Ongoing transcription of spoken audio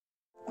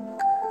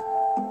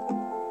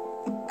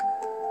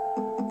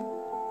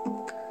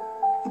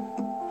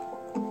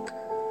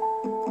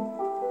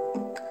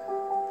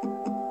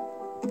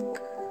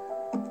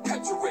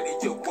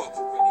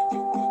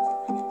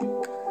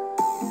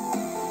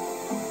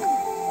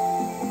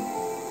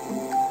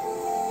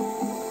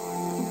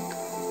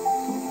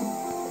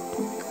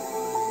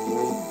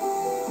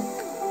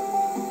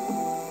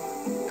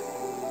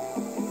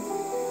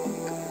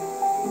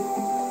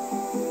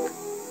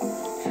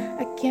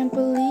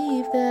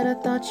I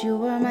thought you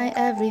were my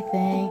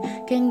everything.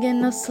 Can't get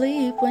no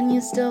sleep when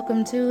you still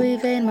come to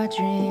evade my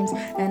dreams.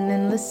 An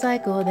endless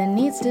cycle that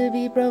needs to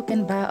be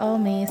broken by all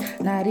means.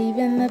 Not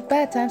even the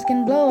bad times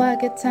can blow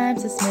out good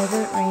times to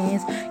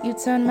smithereens. You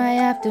turned my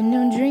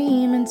afternoon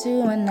dream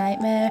into a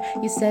nightmare.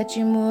 You said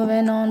you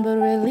moving on, but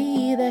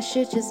really that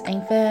shit just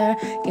ain't fair.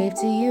 Gave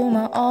to you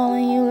my all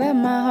and you let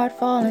my heart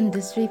fall in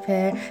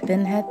disrepair.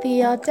 Then had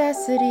the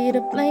audacity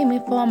to blame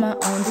me for my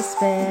own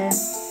despair.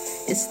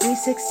 It's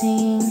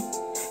 3:16,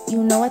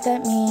 you know what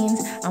that means.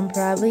 I'm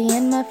probably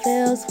in my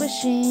feels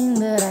wishing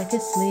that I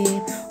could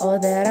sleep, or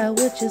that I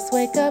would just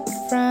wake up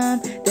from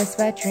this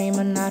bad dream,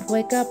 or not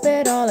wake up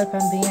at all if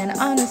I'm being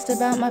honest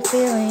about my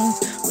feelings.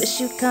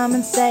 Wish you'd come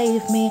and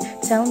save me,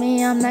 tell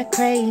me I'm not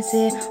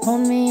crazy,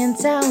 hold me and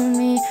tell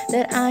me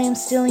that I am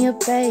still your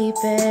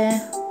baby.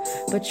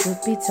 But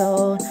truth be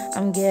told,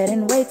 I'm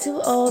getting way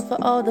too old for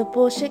all the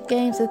bullshit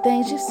games, the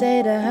things you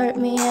say to hurt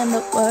me in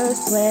the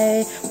worst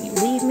way. You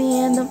leave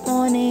me in the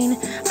morning,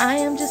 I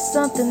am just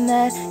something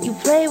that you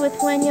play with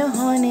when you're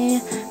horny.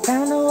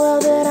 Found the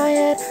world that I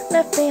had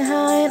left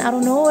behind, I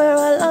don't know where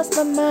I lost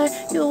my mind.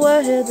 You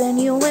were here, then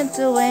you went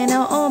away,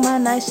 now all my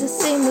nights just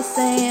seem the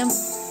same.